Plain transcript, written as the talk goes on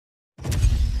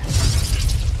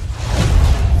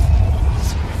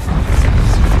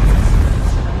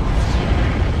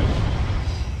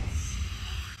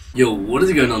Yo, what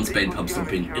is going on, Spade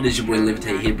Pubstomping? It is your boy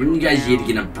Levitate here, bringing you guys yet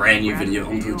again a brand new video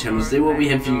onto the channel. Today what we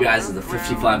have for you guys is the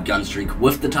 55 gun streak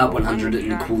with the Type 100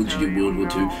 in Call of Duty World War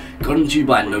 2, gotten to you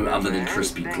by no other than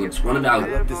Clipz, one of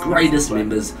our greatest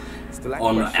members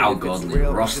on our godly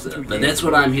roster. But that's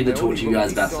what I'm here to talk to you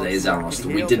guys about today, is our roster.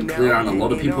 We did clear on a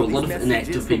lot of people, a lot of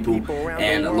inactive people,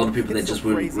 and a lot of people that just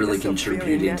weren't really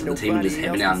contributing to the team and just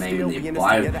having our name in their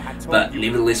bio. But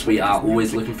nevertheless, we are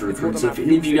always looking for recruits. So if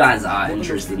any of you guys are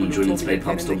interested in joining Spade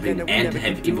Pubstomping and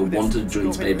have ever wanted to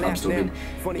join Spade Pubstomping,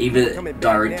 either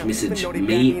direct message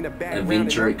me,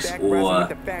 Adventurix, or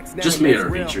just me or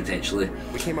Adventurix actually,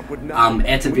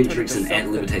 at Adventurix and at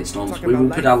Levitate Stomps. We will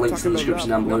put our links in the description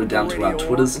down below, down to our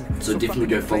Twitters, so definitely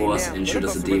go follow us and shoot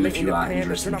us a DM if you are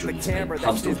interested in joining Spade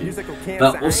Pubstomping.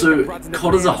 But also,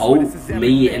 COD as a whole,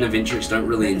 me and Adventurix don't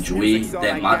really enjoy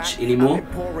that much anymore.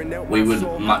 We would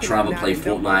much rather play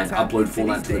Fortnite, upload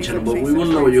Fortnite to the channel, but we want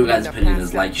to know what your guys' opinion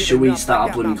is. Like, should we start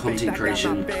uploading content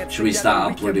creation? Should we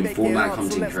start uploading Fortnite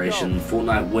content creation?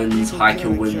 Fortnite wins, high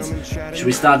kill wins? Should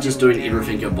we start just doing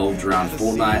everything evolved around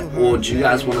Fortnite? Or do you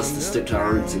guys want us to stick to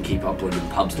our roots and keep uploading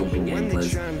Pubstomping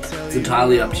gameplays? It's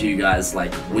entirely up to you guys.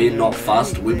 Like, we're not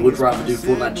fussed. We would rather do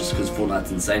Fortnite just because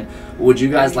Fortnite's insane. Or would you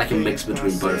guys like a mix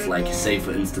between both? Like, say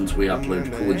for instance, we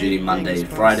upload Call of Duty Monday,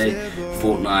 Friday,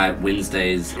 Fortnite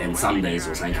Wednesdays and Sundays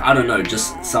or something. I don't know,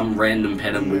 just some random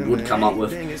pattern we would come up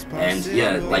with. And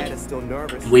yeah, like,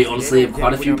 we honestly have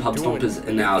quite a few Pubstompers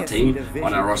in our team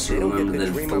on our roster at the moment that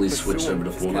have fully switched over to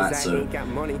Fortnite. So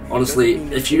honestly,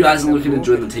 if you guys are looking to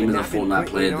join the team as a Fortnite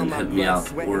player, then hit me up,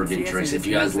 or Adventurix. If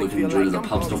you guys are looking to join as a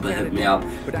Pubstomper, hit me up.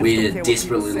 We're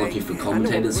desperately looking for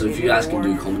commentators, so if you guys can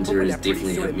do commentaries,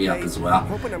 definitely hit me up as well.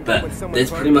 But that's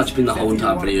pretty much been the whole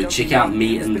entire video. Check out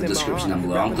me in the description down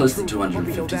below. I'm close to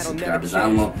 250 subscribers. Oh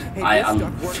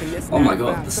my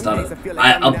god, the stutter.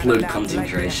 I upload content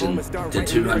creation to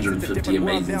 250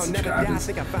 amazing subscribers.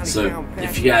 So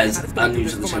if you guys are new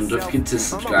to the channel, don't forget to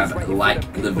subscribe,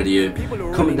 like the video,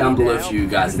 comment down below if you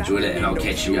guys enjoyed it, and I'll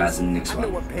catch you guys in the next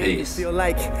one. Peace.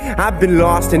 I've been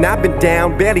lost and I've been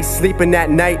down, barely sleeping at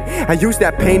night. I used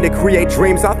that pain to create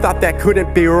dreams, I thought that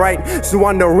couldn't be right. So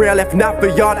on the real, if not for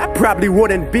y'all, I probably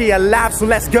wouldn't be alive, so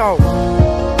let's go.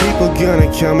 People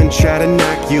gonna come and try to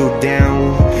knock you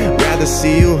down, rather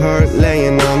see you hurt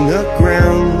laying on the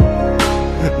ground.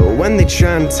 But when they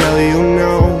try and tell you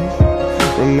no,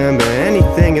 remember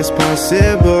anything is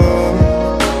possible.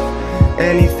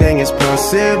 Anything is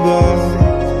possible.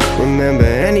 Remember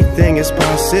anything is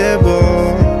possible.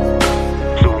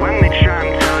 So when they try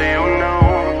and tell you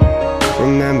no,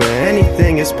 remember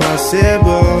anything is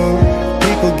possible.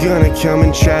 People gonna come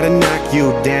and try to knock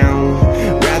you down,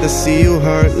 rather see you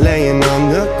hurt laying on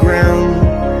the ground.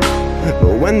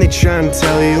 But when they try and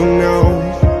tell you no,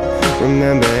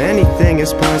 remember anything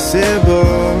is possible.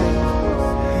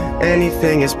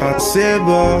 Anything is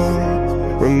possible.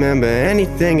 Remember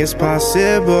anything is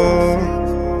possible.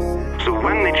 So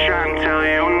when they try and tell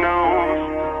you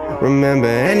no, remember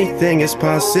anything is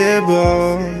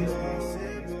possible.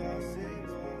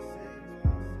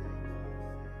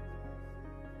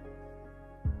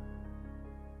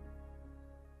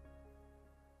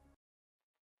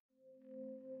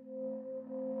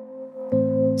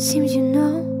 Seems you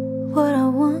know what I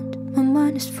want. My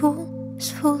mind is full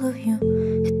of you.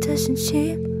 It doesn't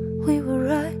seem we were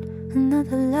right.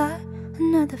 Another lie,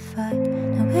 another fight.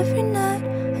 Now every night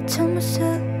I tell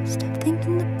myself, stop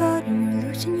thinking about it. You're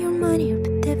losing your mind here,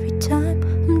 but every time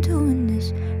I'm doing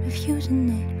this, refusing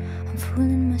it, I'm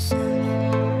fooling myself.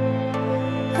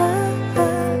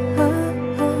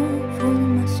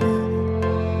 Fooling myself.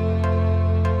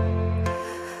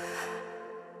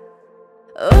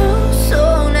 Oh, so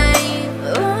naive.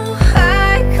 Oh,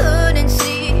 I couldn't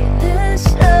see this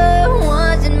love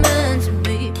wasn't meant to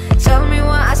be. Tell me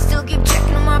why I still keep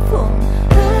checking on my phone.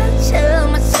 I tell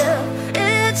myself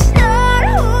it's not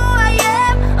who I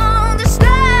am. All this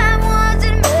time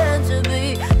wasn't meant to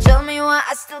be. Tell me why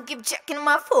I still keep checking on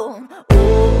my phone. Ooh,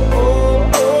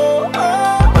 oh, oh,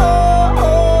 oh.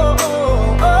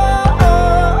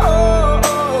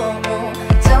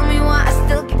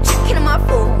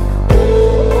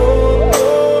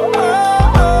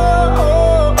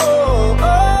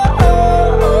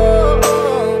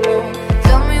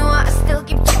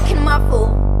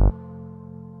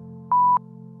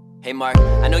 Hey Mark,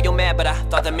 I know you're mad, but I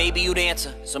thought that maybe you'd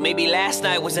answer. So maybe last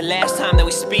night was the last time that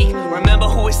we speak. Remember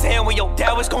who was there when your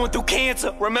dad was going through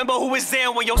cancer. Remember who was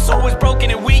there when your soul was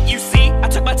broken and weak, you see. I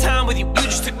took my time with you, you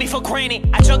just took me for granted.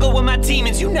 I juggled with my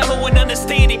demons, you never would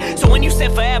understand it. So when you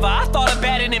said forever, I thought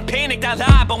about it and panicked. I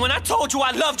lied, but when I told you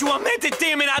I loved you, I meant it,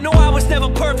 damn it. I know I was never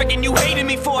perfect and you hated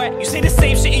me for it. You say the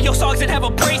same shit in your songs and have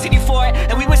a praising you for it.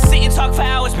 And we would sit and talk for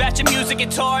hours about your music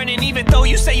and touring. And even though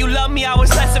you say you love me, I was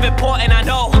less of important. I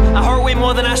know, I hurt way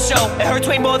more than I show. It hurts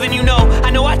way more than you know. I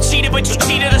know I cheated, but you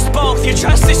cheated us both. Your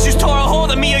trust issues tore a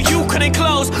hold of me, or you couldn't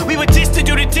close. We were distant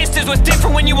due to distance was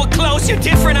different when you were close. You're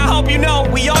different, I hope you know.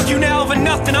 We argue now over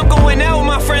nothing. I'm going out with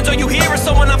my friends, or you hearing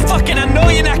someone I'm fucking. I know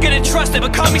you're not gonna trust it,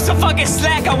 but cut me some fucking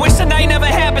slack. I wish the night never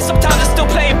happened. Sometimes I still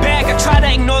play it back. I try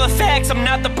to ignore the facts. I'm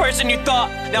not the person you thought.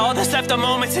 Now all that's left are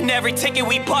moments and every ticket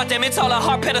we bought. Damn, it's all a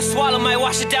hard pill to swallow. Might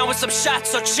wash it down with some shots.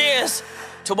 So cheers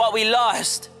to what we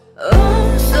lost.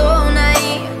 Oh, so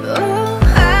naive. Oh,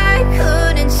 I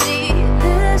couldn't see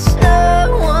this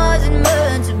love wasn't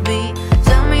meant to be.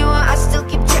 Tell me why I still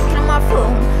keep checking on my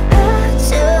phone. I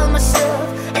tell myself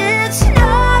it's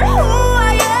not who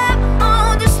I am.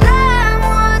 Oh, this love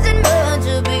wasn't meant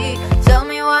to be. Tell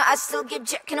me why I still keep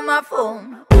checking on my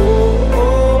phone. Ooh,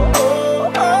 oh,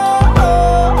 oh,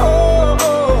 oh.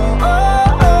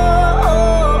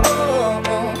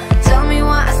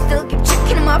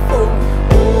 My phone.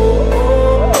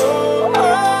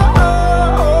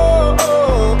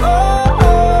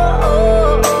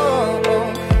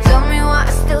 Tell me why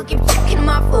I still keep checking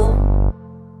my phone.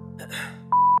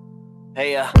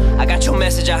 Hey, I got your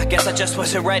message, I guess I just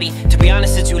wasn't ready. To be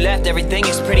honest, since you left, everything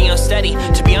is pretty unsteady.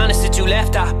 To be honest, since you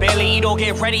left, I barely eat or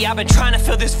get ready. I've been trying to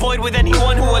fill this void with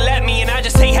anyone who will let me. And I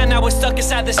just hate how now we're stuck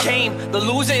inside this game. The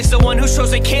loser is the one who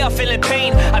shows they care, feeling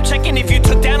pain. I'm checking if you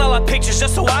took down all our pictures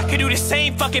just so I could do the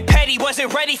same. Fucking petty,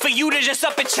 wasn't ready for you to just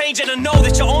up and change. And I know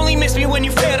that you only miss me when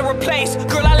you fail to replace.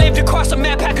 Girl, I lived across the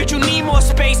map, how could you need more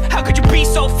space? How could you be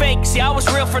so fake? See, I was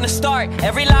real from the start.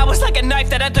 Every lie was like a knife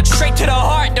that I took straight to the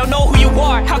heart. Don't know who you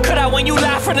are, how could I when you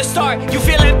lie from the start? You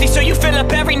feel empty, so you fill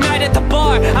up every night at the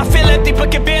bar. I feel empty,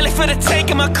 but can barely fill the tank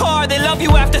in my car. They love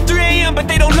you after 3 AM, but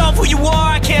they don't love who you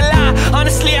are. I can't lie,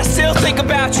 honestly, I still think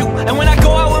about you. And when I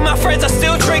go out with my friends, I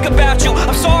still drink about you.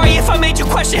 I'm sorry if I made you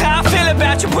question how I feel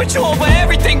about you. Put you over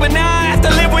everything, but now I have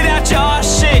to live without you. Oh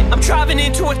shit, I'm driving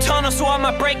into a tunnel, so on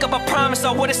my breakup, I promise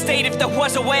I would've stayed if there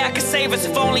was a way I could save us.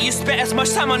 If only you spent as much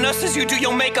time on us as you do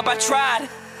your makeup. I tried,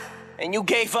 and you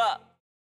gave up.